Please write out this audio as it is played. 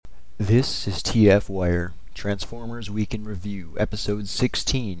This is TF Wire, Transformers Week in Review, Episode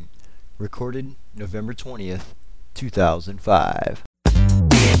 16, recorded November 20th, 2005.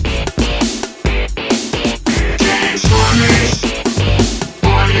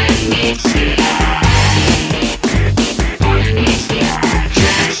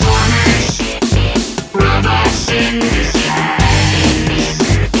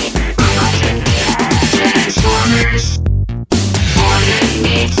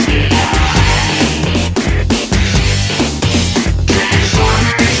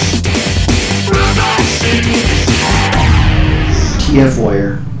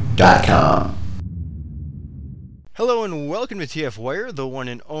 TFWire.com. Hello and welcome to TF Wire, the one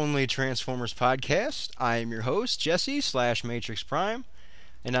and only Transformers podcast. I am your host, Jesse / Matrix Prime,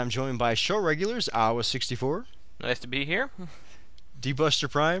 and I'm joined by show regulars, Awa64. Nice to be here. D-Buster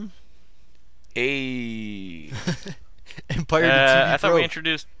Prime. Hey. Empire TV I thought Pro. we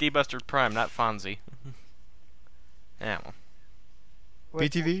introduced D-Buster Prime, not Fonzie. Yeah, well.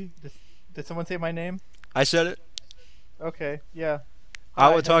 BTV? Did someone say my name? I said it. Okay, yeah.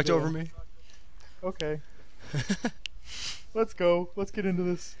 Awa Hi, talked how you over doing? me. Okay. Let's go. Let's get into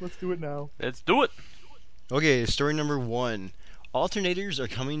this. Let's do it now. Let's do it. Okay, story number 1. Alternators are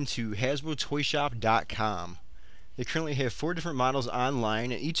coming to HasbroToyShop.com. They currently have 4 different models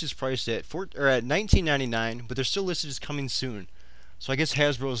online, and each is priced at $19.99, but they're still listed as coming soon. So I guess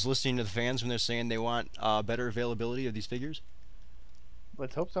Hasbro is listening to the fans when they're saying they want better availability of these figures.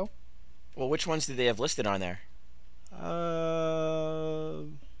 Let's hope so. Well, which ones do they have listed on there?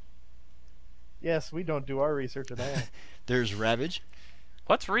 Yes, we don't do our research at all. There's Ravage.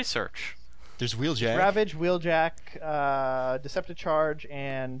 What's research? There's Wheeljack. Ravage, Wheeljack, Decepticharge,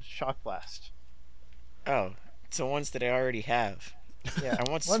 and Shock Blast. Oh, it's the ones that I already have. Yeah. I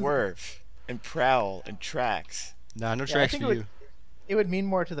want Ones- Swerve and Prowl and Trax. Nah, no Yeah, I tracks think for you. It would mean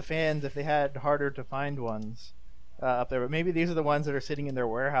more to the fans if they had harder to find ones up there. But maybe these are the ones that are sitting in their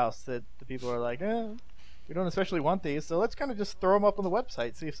warehouse that the people are like, we don't especially want these, so let's kind of just throw them up on the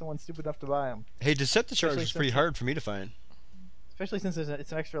website, see if someone's stupid enough to buy them. Hey, Decepticharge Especially is pretty since- hard for me to find. Especially since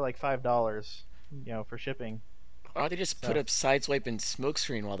it's an extra like $5, for shipping. Why don't they just put So- up Sideswipe and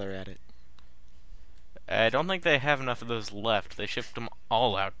Smokescreen while they're at it? I don't think they have enough of those left. They shipped them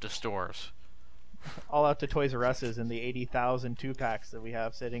all out to stores. All out to Toys R Us's and the 80,000 2-packs that we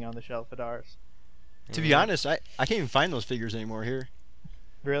have sitting on the shelf at ours. To be honest, I can't even find those figures anymore here.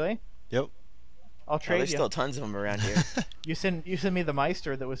 Really? Yep. I'll Oh, trade there's you. still tons of them around here. You send me the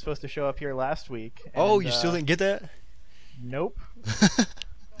Meister that was supposed to show up here last week. Oh, and, you still didn't get that? Nope.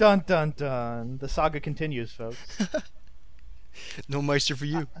 Dun dun dun. The saga continues, folks. No Meister for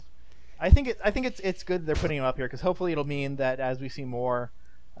you. I think it's good they're putting them up here because hopefully it'll mean that as we see more,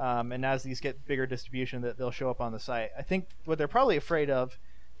 and as these get bigger distribution, that they'll show up on the site. I think what they're probably afraid of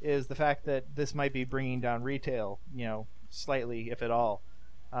is the fact that this might be bringing down retail, slightly, if at all.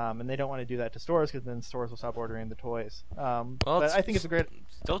 And they don't want to do that to stores because then stores will stop ordering the toys. But I think it's a great.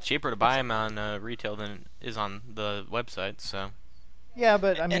 Still cheaper to buy them on retail than it is on the website. So Yeah,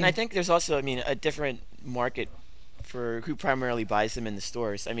 but I mean, And I think there's also, a different market for who primarily buys them in the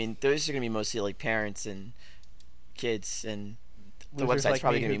stores. Those are going to be mostly like parents and kids, and the Losers website's like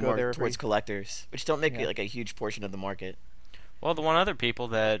probably me going to who be go more there towards every- collectors, which don't make Yeah. it like a huge portion of the market. well, the one other people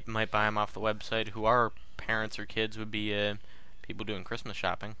that might buy them off the website who are parents or kids would be people doing Christmas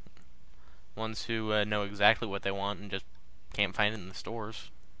shopping. Ones who know exactly what they want and just can't find it in the stores.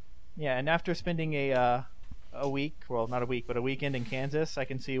 yeah, and after spending a week, well, not a week, but a weekend in Kansas, I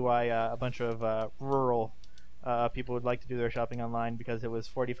can see why a bunch of rural people would like to do their shopping online because it was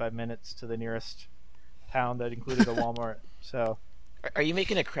 45 minutes to the nearest town that included a Walmart. So, Are you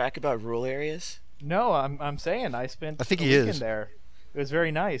making a crack about rural areas? no, I'm saying I spent I think a he weekend is. there. It was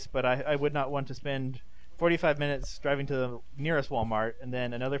very nice, but I would not want to spend 45 minutes driving to the nearest Walmart and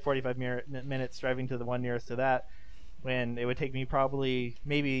then another 45 minutes driving to the one nearest to that, when it would take me probably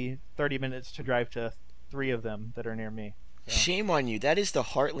maybe 30 minutes to drive to 3 of them that are near me. Yeah. Shame on you. That is the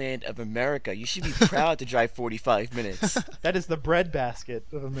heartland of America. You should be proud to drive 45 minutes. That is the breadbasket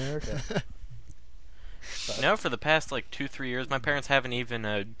of America. For the past 2-3 years, my parents haven't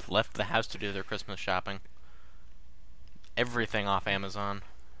even left the house to do their Christmas shopping. Everything off Amazon.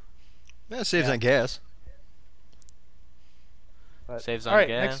 That saves Yeah. on gas. But, Saves on all right,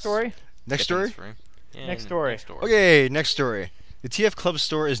 gas. next story. Next Shipping's story? free. Yeah, Next story. Okay, next story. The TF Club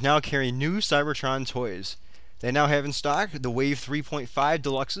store is now carrying new Cybertron toys. They now have in stock the Wave 3.5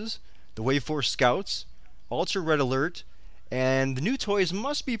 Deluxes, the Wave 4 Scouts, Ultra Red Alert, and the new toys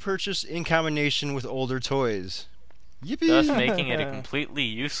must be purchased in combination with older toys. Yippee! Thus making it a completely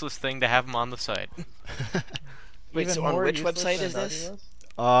useless thing to have them on the site. Wait, Even so on more which useless website than is it already this? was?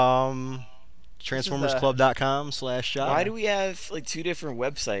 TransformersClub.com/shop. Why do we have like two different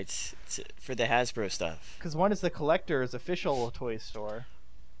websites for the Hasbro stuff? Because one is the collector's official toy store.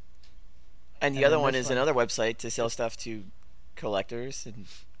 And the And other then one this is one- another website to sell stuff to collectors. And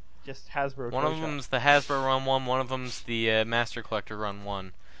Just Hasbro. One Toy of Shop. them's the Hasbro Run 1, one of them's the Master Collector Run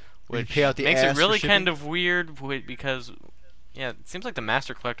 1. Where you Which pay out the makes ass it for really shipping? kind of weird because, yeah, it seems like the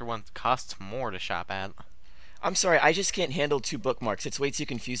Master Collector one costs more to shop at. I'm sorry, I just can't handle two bookmarks. It's way too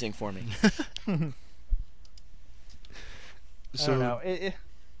confusing for me. I So don't know.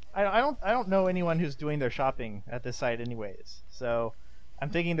 I don't know anyone who's doing their shopping at this site anyways. So I'm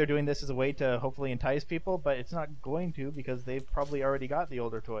thinking they're doing this as a way to hopefully entice people, but it's not going to because they've probably already got the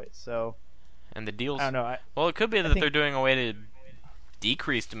older toys. So And the deals. I don't know. Well, it could be that think- they're doing a way to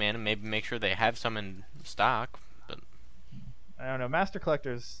decrease demand and maybe make sure they have some in stock. But I don't know. Master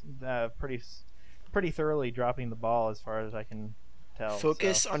Collector's pretty thoroughly dropping the ball as far as I can tell.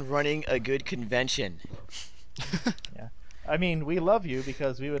 Focus so. on running a good convention. I mean, we love you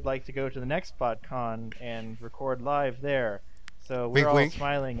because we would like to go to the next PodCon and record live there. So we're Wink, all wink.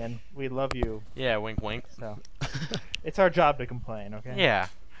 smiling and we love you. yeah, wink, wink. So it's our job to complain, okay? Yeah,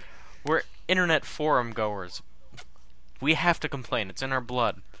 we're internet forum goers. We have to complain. It's in our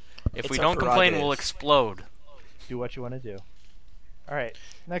blood. If It's we our don't complain, we'll prerogative. explode. Do what you want to do. All right,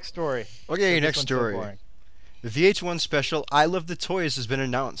 next story. Okay, This next one's so story. boring. The VH1 special I Love the Toys has been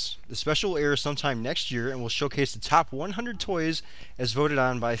announced. The special will air sometime next year and will showcase the top 100 toys as voted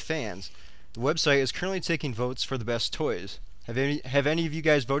on by fans. The website is currently taking votes for the best toys. Have any of you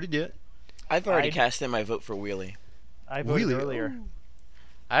guys voted yet? I've already I'd- cast in my vote for Wheelie. I voted Really? earlier.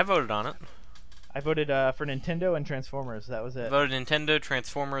 I voted on it. I voted for Nintendo and Transformers. That was it. Voted Nintendo,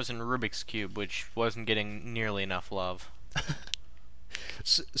 Transformers, and Rubik's Cube, which wasn't getting nearly enough love.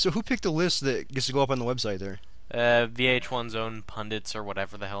 So who picked the list that gets to go up on the website there? VH1's own pundits or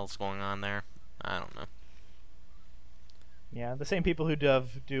whatever the hell's going on there. I don't know. Yeah, the same people who do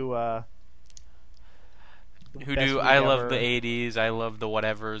Who Best do Week I love Ever. the 80s, I love the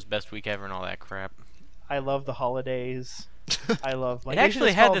whatevers, best week ever, and all that crap. I love the holidays. I love. Like, It they should actually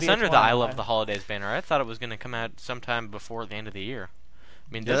just had call this VH1. under the I Love the Holidays banner. I thought it was going to come out sometime before the end of the year.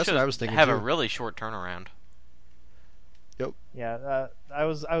 I mean, Yeah, this that's what I shows was thinking, have a too. really short turnaround. Yeah, I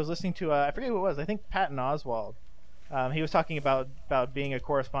was listening to I forget who it was. I think Patton Oswald. He was talking about being a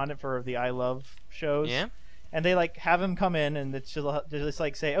correspondent for the I Love shows. Yeah? And they like have him come in and it's just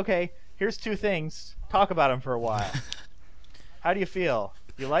like say, okay, here's two things. Talk about them for a while. How do you feel?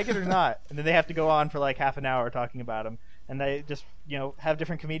 Do you like it or not? And then they have to go on for like half an hour talking about them. And they just have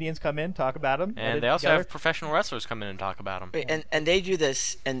different comedians come in, talk about them. And they also have professional wrestlers come in and talk about them. Wait, and they do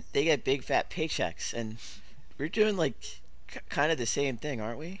this, and they get big fat paychecks, and we're doing like kind of the same thing,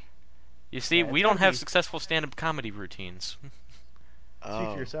 aren't we? You see, Yeah, we it's don't gotta have be- successful stand-up comedy routines. Speak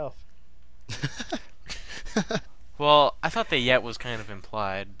for yourself. Well, I thought the yet was kind of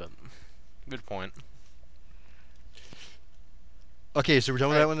implied, but good point. Okay, so we're done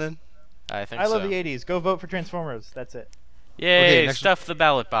with that one then? I think I love so. the 80s. Go vote for Transformers. That's it. Yay, Okay, next- stuff the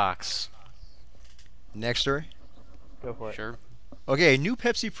ballot box. Next story. Go for it. Sure. Okay, new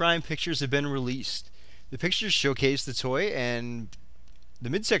Pepsi Prime pictures have been released. The pictures showcase the toy, and the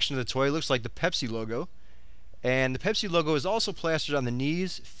midsection of the toy looks like the Pepsi logo. And the Pepsi logo is also plastered on the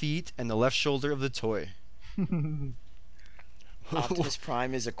knees, feet, and the left shoulder of the toy. Optimus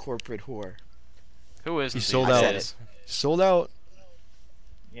Prime is a corporate whore. Who is He these sold out. days? Sold out.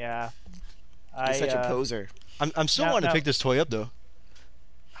 Yeah. He's such a poser. I'm still Now- wanting now- to pick this toy up though.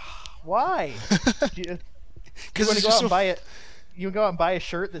 Why? Do you Because want it's to go just out so and buy it? You go out and buy a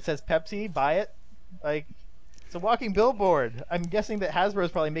shirt that says Pepsi. Buy it. Like, it's a walking billboard. I'm guessing that Hasbro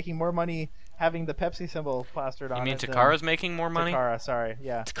is probably making more money having the Pepsi symbol plastered on You mean it. than- Takara's making more money? Takara, sorry.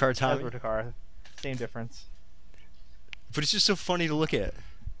 Yeah. Takara Tommy. Hasbro Takara. Same difference. But it's just so funny to look at.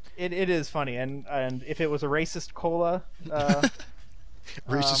 It is funny, and if it was a racist cola,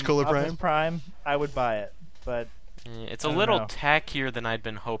 Racist Cola Optimus Prime. Prime, I would buy it. But Yeah, it's I a don't little know. tackier than I'd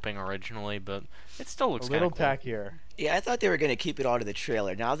been hoping originally, but it still looks a kind little of cool. tackier. Yeah, I thought they were gonna keep it all to the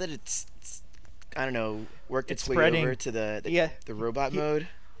trailer. Now that it's I don't know, worked its It's way spreading. over to the Yeah, robot he- mode.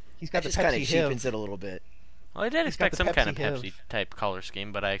 he's That got the just kind of Pepsi cheapens HIV. it a little bit. Well, I did He's got expect the some kind of Pepsi Pepsi type color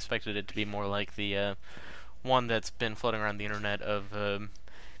scheme, but I expected it to be more like the one that's been floating around the internet of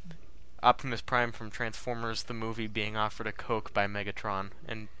Optimus Prime from Transformers the movie being offered a Coke by Megatron,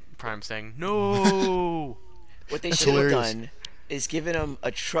 and Prime saying, "No!" What they That's should have hilarious. done is given him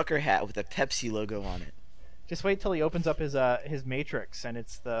a trucker hat with a Pepsi logo on it. Just wait till he opens up his Matrix and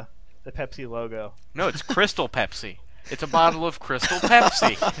it's the Pepsi logo. No, it's Crystal Pepsi. It's a bottle of Crystal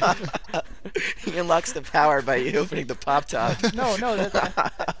Pepsi. He unlocks the power by opening the pop top. No,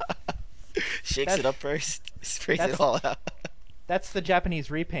 Shakes it up first, sprays that's- it all out. that's the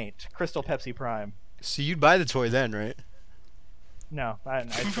Japanese repaint, Crystal Pepsi Prime. So you'd buy the toy then, right? No, I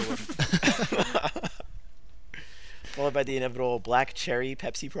still wouldn't. Followed by the inevitable black cherry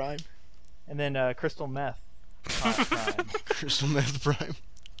Pepsi Prime. And then Crystal Meth Prime. Crystal Meth Prime.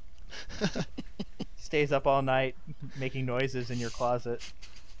 Stays up all night making noises in your closet.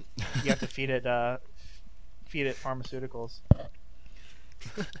 You have to feed it pharmaceuticals.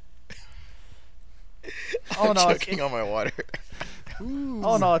 All in all, I'm it's, choking on my water.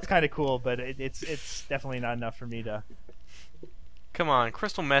 all in all, it's kind of cool, but it's definitely not enough for me to. Come on,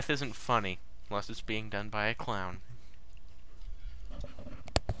 crystal meth isn't funny unless it's being done by a clown.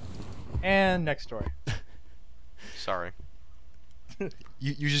 And next story. Sorry.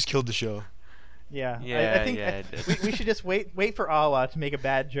 You just killed the show. Yeah, Yeah, I think yeah, I did. we should just wait for Awa to make a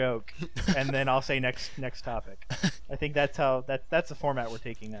bad joke, and then I'll say next topic. I think that's the format we're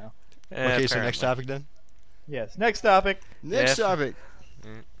taking now. Okay, so next topic then. Yes, next topic. Next Yeah. topic.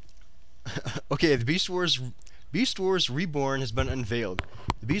 Mm. Okay, the Beast Wars Reborn has been unveiled.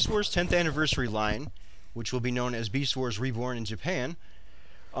 The Beast Wars 10th anniversary line, which will be known as Beast Wars Reborn in Japan,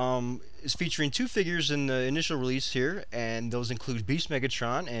 is featuring two figures in the initial release here, and those include Beast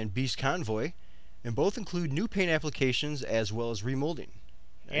Megatron and Beast Convoy, and both include new paint applications as well as remolding.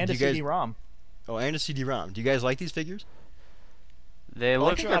 And Do a you guys- CD-ROM. Oh, and a CD-ROM. Do you guys like these figures? They look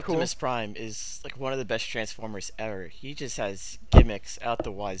Ultra they're Optimus Prime is like one of the best Transformers ever. He just has gimmicks out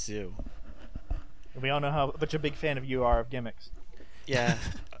the wazoo. We all know how much a big fan of you are of gimmicks. Yeah,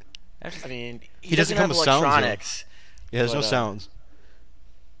 Actually, I mean, He doesn't come have with sounds, though. electronics. Yeah, there's no But, sounds.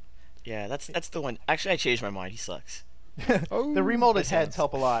 Yeah, that's the one. Actually, I changed my mind. He sucks. Oh, The remolded that heads sounds-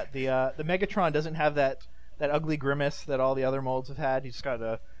 help a lot. The Megatron doesn't have that ugly grimace that all the other molds have had. He's got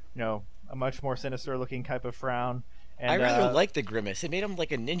a much more sinister looking type of frown. And, I rather like the grimace. It made him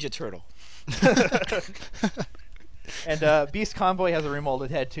like a Ninja Turtle. And Beast Convoy has a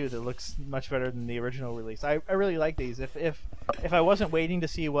remolded head too that looks much better than the original release. I really like these. If I wasn't waiting to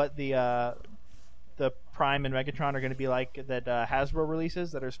see what the Prime and Megatron are going to be like that Hasbro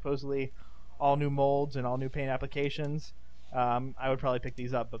releases that are supposedly all new molds and all new paint applications, I would probably pick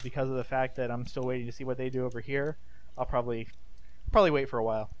these up. But because of the fact that I'm still waiting to see what they do over here, I'll probably wait for a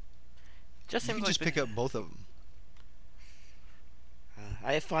while. just You seems can like just pick up both of them.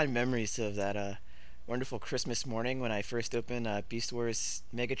 I have fond memories of that wonderful Christmas morning when I first opened Beast Wars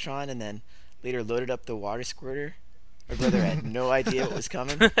Megatron and then later loaded up the water squirter. My brother had no idea what was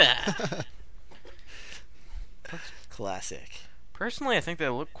coming. Classic. Personally, I think they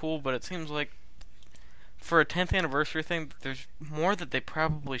look cool, but it seems like for a 10th anniversary thing, there's more that they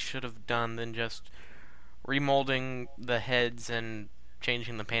probably should have done than just remolding the heads and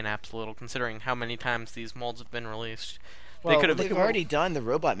changing the paint apps a little, considering how many times these molds have been released. Well, they could have. look They've at what- already done the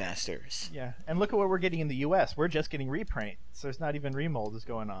Robot Masters. Yeah, and look at what we're getting in the U.S. We're just getting reprints. So there's not even remolds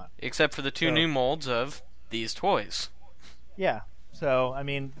going on. Except for the two So- new molds of these toys. Yeah. So I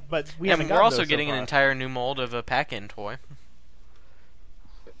mean, but we And haven't. we're gotten also those so getting an far. entire new mold of a pack-in toy.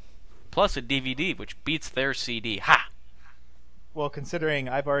 Plus a DVD, which beats their CD. Ha! Well, considering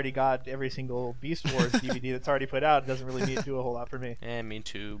I've already got every single Beast Wars DVD that's already put out, it doesn't really need to do a whole lot for me. Eh, me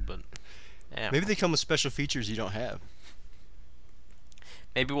too, but... Yeah. Maybe they come with special features you don't have.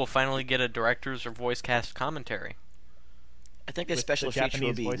 Maybe we'll finally get a director's or voice cast commentary. I think a With special the feature will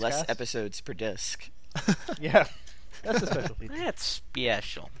Japanese be voice less cast? episodes per disc. Yeah, that's a special feature. That's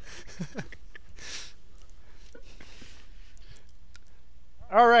special.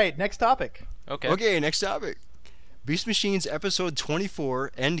 All right, next topic. Okay. Okay, next topic. Beast Machines Episode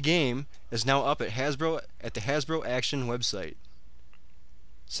 24 Endgame is now up at the Hasbro Action website.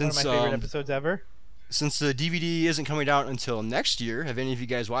 One of Since my favorite episodes ever. since the DVD isn't coming out until next year, have any of you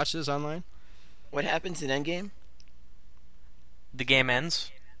guys watched this online? What happens in Endgame? The game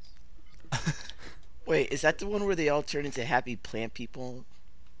ends. Wait, is that the one where they all turn into happy plant people?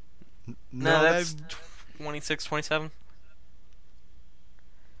 No, that's that- 26, 27.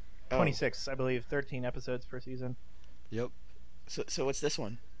 Oh, 26, I believe, 13 episodes per season. Yep. So what's this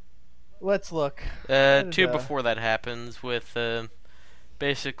one? Let's look. What is, Two before that happens with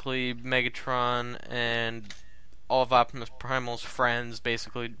basically Megatron and all of Optimus Primal's friends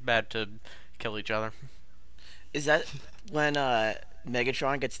basically about to kill each other. Is that when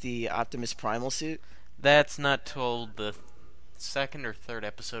Megatron gets the Optimus Primal suit? That's not till the second or third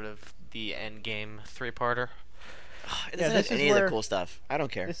episode of the Endgame three-parter. It Yeah, doesn't this have is any of where- the cool stuff. I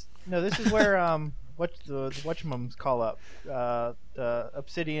don't care. This is where what the whatchamums call up the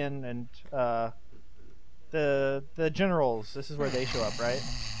Obsidian and The generals. This is where they show up, right?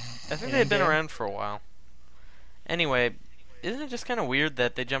 I think In they've been Endgame? around for a while. Anyway, isn't it just kind of weird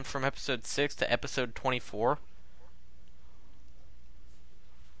that they jumped from episode 6 to episode 24?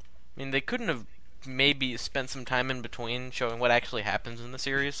 I mean, they couldn't have maybe spent some time in between showing what actually happens in the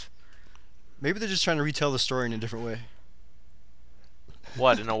series? Maybe they're just trying to retell the story in a different way.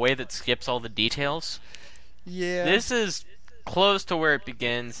 What, in a way that skips all the details? Yeah. This is close to where it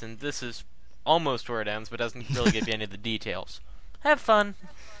begins, and this is almost where it ends, but doesn't really give you any of the details. Have fun.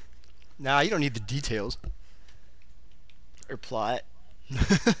 Nah, you don't need the details. Or plot.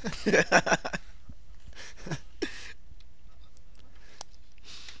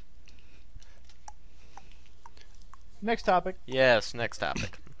 Next topic. Yes, next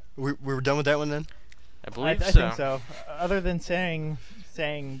topic. We're done with that one then? I I believe so. think so. Other than saying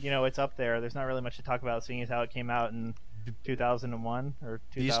it's up there, there's not really much to talk about, seeing as how it came out in 2001 or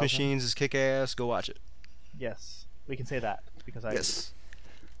 2000. Beast Machines is kick-ass. Go watch it. Yes, we can say that because I Yes.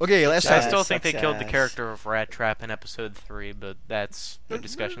 Okay, last I Yeah, topic. still think they sucks killed the ass. character of Rat Trap in episode 3, but that's a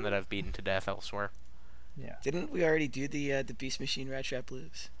discussion that I've beaten to death elsewhere. yeah Didn't we already do the Beast Machine Rat Trap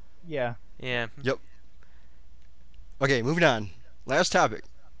lives? yeah. Yeah. Okay, moving on. Last topic.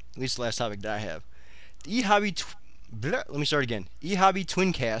 At least the last topic that I have. The eHobby... Let me start again. eHobby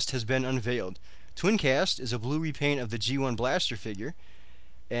Twincast has been unveiled. Twincast is a blue repaint of the G1 Blaster figure,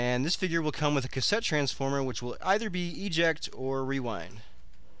 and this figure will come with a cassette transformer which will either be eject or rewind.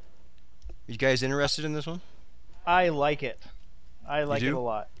 You guys interested in this one? I like it. I like it do? a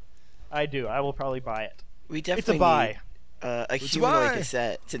lot. I do. I will probably buy it. We It's definitely a buy. need a a humanoid buy.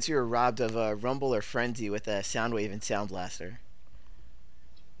 cassette, since we were robbed of a Rumble or Frenzy with a Soundwave and Sound Blaster.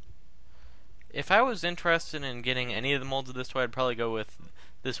 If I was interested in getting any of the molds of this toy, I'd probably go with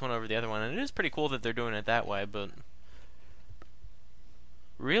this one over the other one. And it is pretty cool that they're doing it that way, but...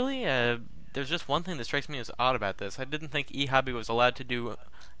 Really? There's just one thing that strikes me as odd about this. I didn't think eHobby was allowed to do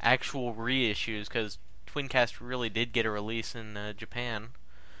actual reissues, because Twincast really did get a release in Japan.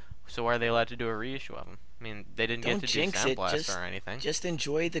 So why are they allowed to do a reissue of them? I mean, they didn't Don't get to do jinx Sound it, Blaster or anything. Just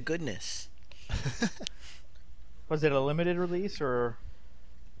enjoy the goodness. Was it a limited release or?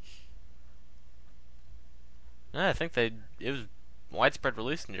 No, I think it was widespread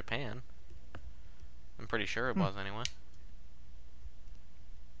release in Japan. I'm pretty sure it was anyway.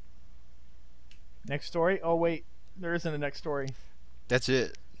 Next story? Oh wait, there isn't a next story. That's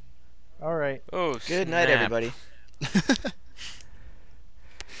it. All right. Oh, Good night, snap. everybody.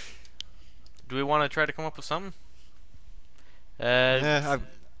 Do we want to try to come up with something? Yeah,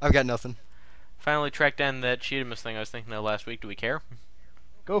 I've got nothing. Finally tracked down that Cheetamus thing I was thinking of last week. Do we care?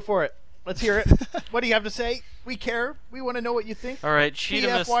 Go for it. Let's hear it. What do you have to say? We care. We want to know what you think. All right,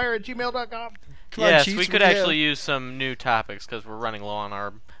 Cheetamus. tfwire@gmail.com. Come on, Yes, Cheats, we what could do you actually have? use some new topics because we're running low on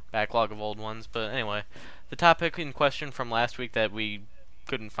our backlog of old ones. But anyway, the topic in question from last week that we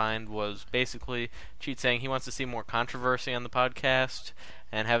couldn't find was basically Cheat saying he wants to see more controversy on the podcast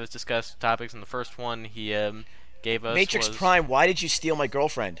and have us discuss topics. And the first one he gave us Matrix was Prime, why did you steal my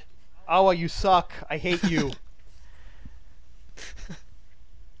girlfriend? Awa, you suck. I hate you.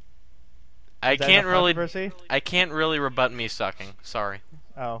 I Is that can't enough really controversy? I can't really rebut me sucking. Sorry.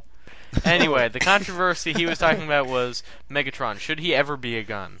 Oh. Anyway, the controversy he was talking about was Megatron. Should he ever be a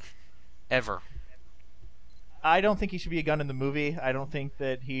gun? Ever. I don't think he should be a gun in the movie. I don't think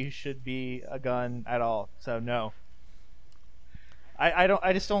that he should be a gun at all. So no.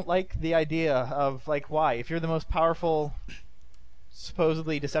 I just don't like the idea of, like, why? If you're the most powerful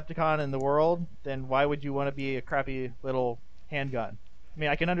supposedly Decepticon in the world, then why would you want to be a crappy little handgun? I mean,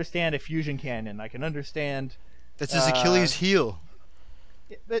 I can understand a fusion cannon. I can understand That's his Achilles heel.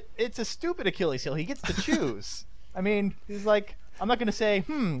 but it's a stupid Achilles heel. He gets to choose. I mean, he's like, I'm not going to say,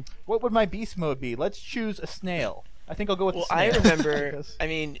 what would my beast mode be? Let's choose a snail. I think I'll go with Well, the I snail. remember, Because- I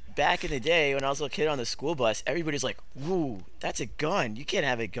mean, back in the day when I was a little kid on the school bus, everybody's like, "Woo, that's a gun. You can't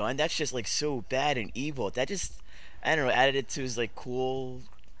have a gun. That's just like so bad and evil." That just, I don't know, added it to his like cool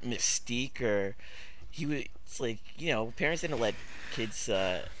mystique. Or it's like, parents didn't let kids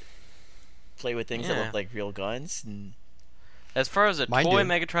play with things that Yeah. look like real guns. And As far as a Mine toy do.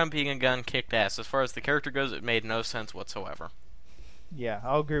 Megatron being a gun, kicked ass. As far as the character goes, it made no sense whatsoever. Yeah,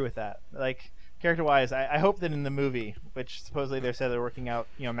 I'll agree with that. Like, character-wise, I hope that in the movie, which supposedly they said they're working out,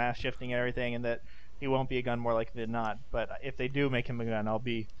 mass shifting and everything, and that he won't be a gun more likely than not. But if they do make him a gun, I'll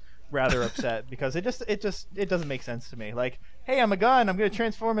be rather upset because it doesn't make sense to me. Like, hey, I'm a gun. I'm gonna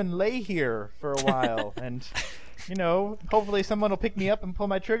transform and lay here for a while, and hopefully someone will pick me up and pull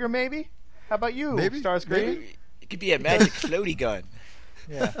my trigger. Maybe. How about you, Maybe, Starscream? maybe. it could be a magic floaty gun.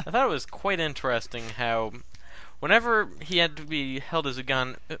 Yeah. I thought it was quite interesting how Whenever he had to be held as a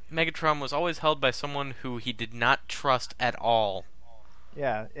gun, Megatron was always held by someone who he did not trust at all.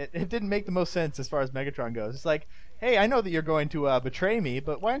 Yeah, it didn't make the most sense as far as Megatron goes. It's like, hey, I know that you're going to betray me,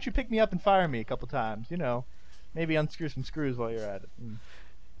 but why don't you pick me up and fire me a couple times? You know, maybe unscrew some screws while you're at it.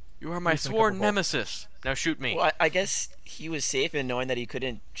 You are my Loosen a sworn couple bolts. nemesis. Now shoot me. Well, I guess he was safe in knowing that he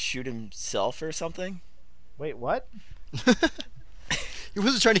couldn't shoot himself or something. Wait, what? He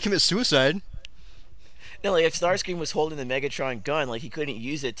wasn't trying to commit suicide. No, like if Starscream was holding the Megatron gun, like he couldn't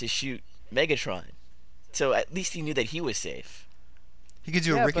use it to shoot Megatron. So at least he knew that he was safe. He could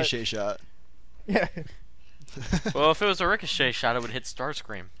do Yeah, a but- ricochet shot. Yeah, Well, if it was a ricochet shot, it would hit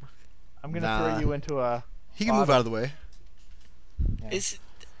Starscream. I'm gonna Nah. throw you into a. He can move Bottom. out of the way. Yeah.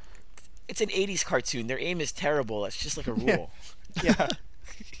 It's an 80s cartoon. Their aim is terrible. It's just like a Yeah. rule. Yeah.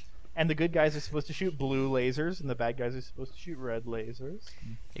 And the good guys are supposed to shoot blue lasers, and the bad guys are supposed to shoot red lasers.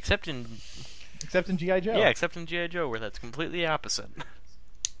 Except in Except in GI Joe. yeah, except in GI Joe, where that's completely opposite.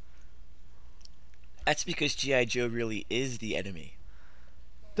 That's because G.I. Joe really is the enemy.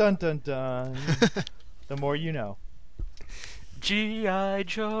 Dun dun dun. The more you know. GI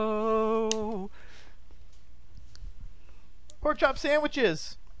Joe. Pork chop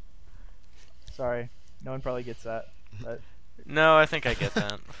sandwiches. Sorry, no one probably gets that. But No, I think I get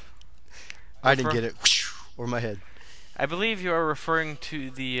that. I didn't get it. Over my head. I believe you are referring to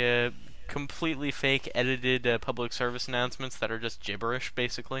the completely fake edited public service announcements that are just gibberish,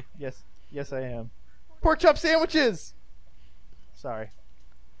 basically. yes, I am. Pork chop sandwiches. Sorry.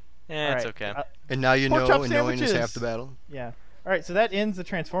 Yeah, it's Alright, okay. And now you Pork know, chop and knowing is sandwiches. half the battle. Yeah. All right, so that ends the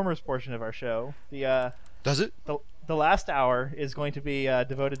Transformers portion of our show. Does it? The last hour is going to be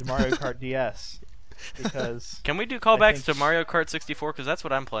devoted to Mario Kart DS because Can we do callbacks think- to Mario Kart 64? Because that's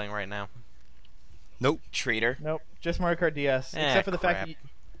what I'm playing right now. Nope. Traitor. nope, just Mario Kart DS. Eh, Except for the fact crap. that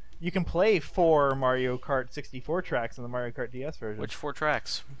you can play 4 Mario Kart 64 tracks in the Mario Kart DS version. Which 4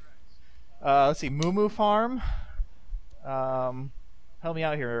 tracks? Let's see, Moo Moo Farm. Help me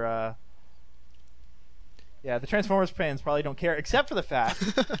out here. Yeah, the Transformers fans probably don't care, except for the fact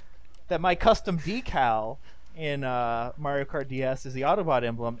that my custom decal in Mario Kart DS is the Autobot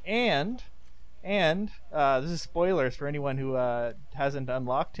emblem, and this is spoilers for anyone who hasn't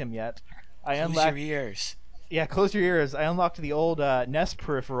unlocked him yet. I Close unlocked. your ears. Yeah, close your ears. I unlocked the old NES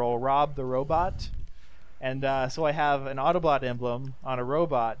peripheral, Rob the Robot, and so I have an Autobot emblem on a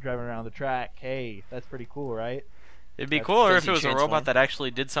robot driving around the track. Hey, that's pretty cool, right? It'd be That's- cooler does if he it was a transform? robot that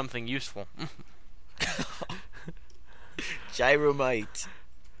actually did something useful. Gyromite.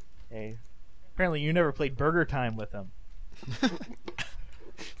 Hey, apparently you never played Burger Time with him.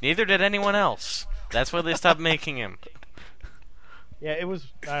 Neither did anyone else. That's why they stopped making him. Yeah, it was,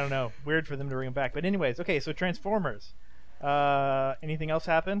 I don't know, weird for them to bring him back. But anyways, okay, so Transformers. Anything else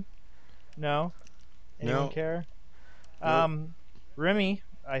happen? No? Anyone No. care? Nope. Remy,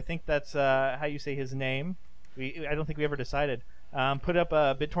 I think that's how you say his name. I don't think we ever decided. Put up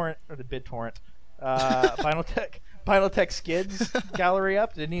a BitTorrent, or the BitTorrent, Vinyltech Skids gallery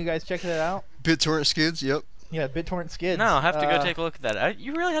up. Didn't you guys check that out? BitTorrent skids. Yep. Yeah, BitTorrent Skids. No, I'll have to go take a look at that.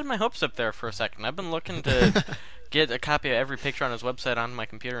 You really had my hopes up there for a second. I've been looking to get a copy of every picture on his website on my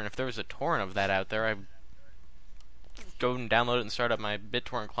computer, and if there was a torrent of that out there, I'd go and download it and start up my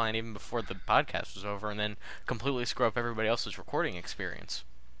BitTorrent client even before the podcast was over, and then completely screw up everybody else's recording experience.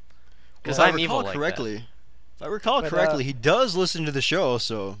 Because If I I'm evil recall like correctly, if I recall But, correctly, he does listen to the show,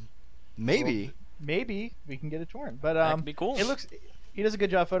 so maybe. Maybe we can get a torrent. But That could be cool. It looks. He does a good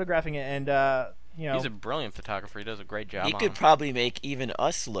job photographing it, and you know. He's a brilliant photographer. He does a great job He on could it. probably make even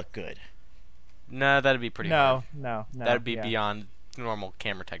us look good. No, that'd be pretty hard. No. That'd be yeah. beyond normal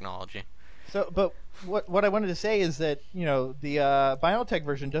camera technology. So, but what I wanted to say is that the Vinyltech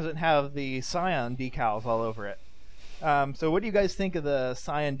version doesn't have the Scion decals all over it. So what do you guys think of the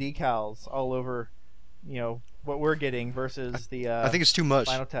Scion decals all over, what we're getting versus the I think it's too much.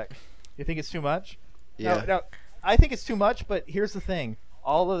 Vinyltech? You think it's too much? Yeah. No, I think it's too much. But here's the thing: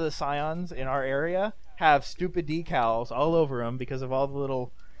 all of the Scions in our area have stupid decals all over them because of all the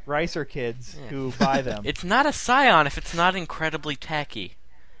little Ricer kids Yeah. who buy them. It's not a Scion if it's not incredibly tacky.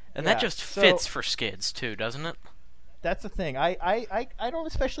 And that Yeah, just so- fits for skids, too, doesn't it? That's the thing. I don't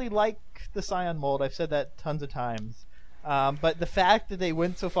especially like the Scion mold. I've said that tons of times. But the fact that they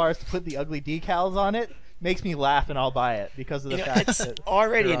went so far as to put the ugly decals on it makes me laugh, and I'll buy it because of the fact It's that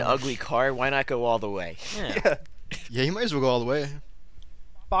already they're an on. ugly car. Why not go all the way? Yeah. Yeah. Yeah, you might as well go all the way.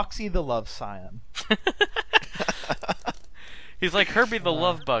 Foxy the Love Scion. He's like Herbie the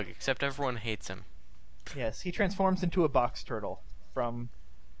Love Bug, except everyone hates him. Yes, he transforms into a box turtle from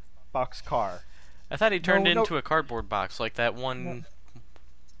Boxcar. I thought he turned No, no. into a cardboard box like that one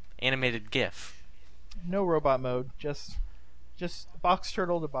animated GIF. no robot mode. Just box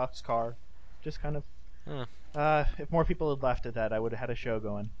turtle to box car. Just kind of. If more people had left at that, I would have had a show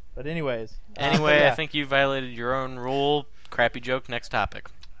going. But anyways. Anyway, yeah. I think you violated your own rule. Crappy joke. Next topic.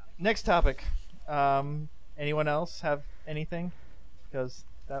 Next topic. Anyone else have anything? Because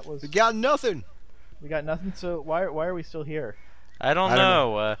that was We got nothing. we got nothing. So why are we still here? I don't I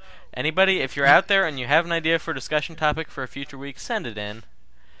don't know. Anybody, if you're out there and you have an idea for a discussion topic for a future week, send it in.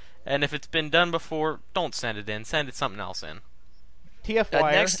 And if it's been done before, don't send it in. Send it something else in. TF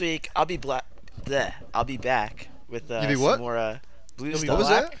Wire. Next week, I'll be I'll be back with You be some what? more blue You'll be stuff. What was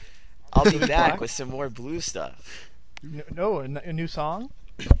that? I'll be You'll be back black? with some more blue stuff. No, a new song.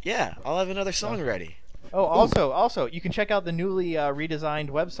 Yeah, I'll have another song ready. Oh, also, you can check out the newly redesigned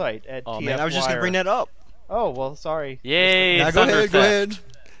website at Oh TF man, I was just gonna bring that up. Oh well, sorry. Yay! Nah, go Thunder ahead. Go Theft. ahead.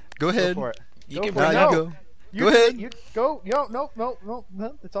 Go Go ahead. for it. You Go can for bring it. Nah, No. you go. You, Go ahead. You go.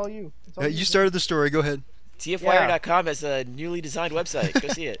 No. It's all you. It's all You started the story. Go ahead. TFWire.com has a newly designed website. Go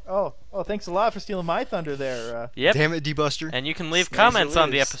see it. Oh, thanks a lot for stealing my thunder there. Yep. Damn it, D-Buster. And you can leave Snooze comments or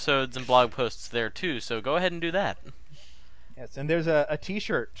on the lose. episodes and blog posts there too. So go ahead and do that. Yes, and there's a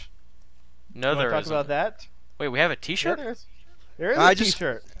T-shirt. No, You wanna there talk isn't. about that? Wait, we have a Yeah, T-shirt? there is I a just-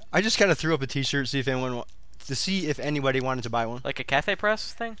 T-shirt. I just kind of threw up a T-shirt to see if anybody wanted to buy one. Like a Cafe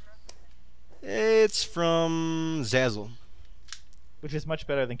Press thing? It's from Zazzle. Which is much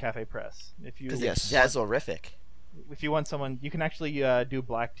better than Cafe Press. If you Because Yes. it's Jazzlerific. if you want someone, you can actually do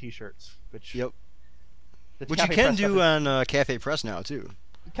black T-shirts, which Yep. the Which you Cafe can Press do stuff on Cafe Press now too.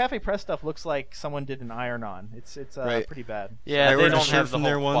 Cafe Press stuff looks like someone did an iron-on. It's Right. pretty bad. Yeah, I they ordered a don't shirt have the from whole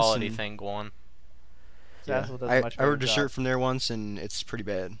there once quality and- thing going. Zazzle does I, a much I better ordered a job. shirt from there once and it's pretty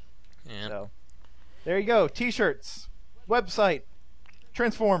bad. Yeah. So there you go. T-shirts, website,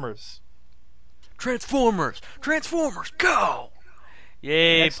 Transformers. Transformers! Go!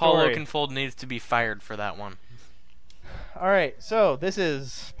 Yay, Next Paul story. Oakenfold needs to be fired for that one. All right, so this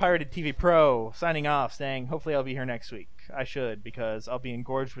is Pirated TV Pro signing off, saying hopefully I'll be here next week. I should, because I'll be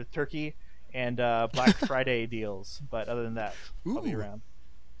engorged with turkey and Black Friday deals. But other than that, I'll be Ooh. around.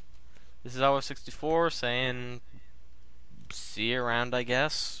 This is Always 64 saying, see you around, I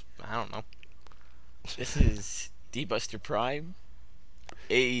guess. I don't know. This is D-Buster Prime.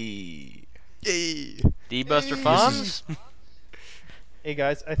 Hey. Yay! D-Buster Hey, Fonz? Hey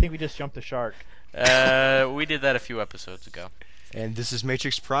guys, I think we just jumped a shark. We did that a few episodes ago. And this is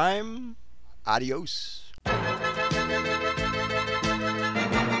Matrix Prime. Adios.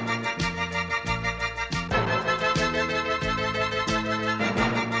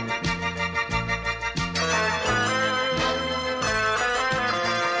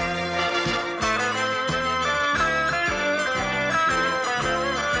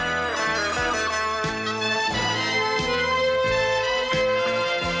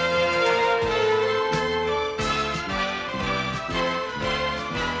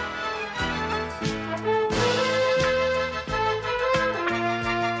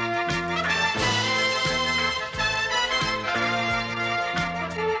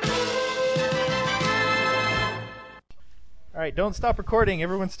 All right, don't stop recording.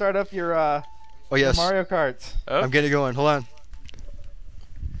 Everyone, start up your Oh yes. Mario Karts. Oh, I'm getting it going. Hold on.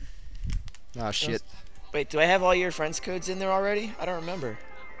 Ah shit. Wait, do I have all your friends' codes in there already? I don't remember.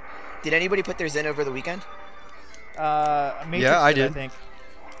 Did anybody put theirs in over the weekend? Matrix Yeah, I did, did. I think.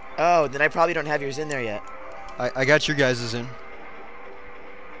 Oh, then I probably don't have yours in there yet. I got your guys' in.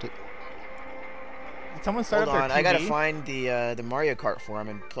 Did someone start Hold up on, their TV? I gotta find the Mario Kart forum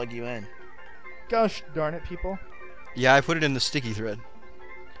and plug you in. Gosh darn it, people. Yeah, I put it in the sticky thread.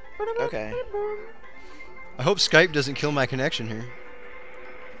 Okay. I hope Skype doesn't kill my connection here.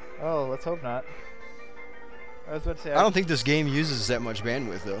 Oh, let's hope not. I was about to say. I don't think this game uses that much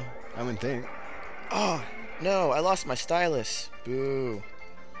bandwidth though. I wouldn't think. Oh, no, I lost my stylus. Boo.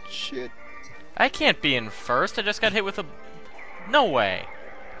 Shit. I can't be in first. I just got hit with a... No way.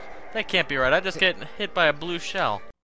 That can't be right. I just get hit by a blue shell.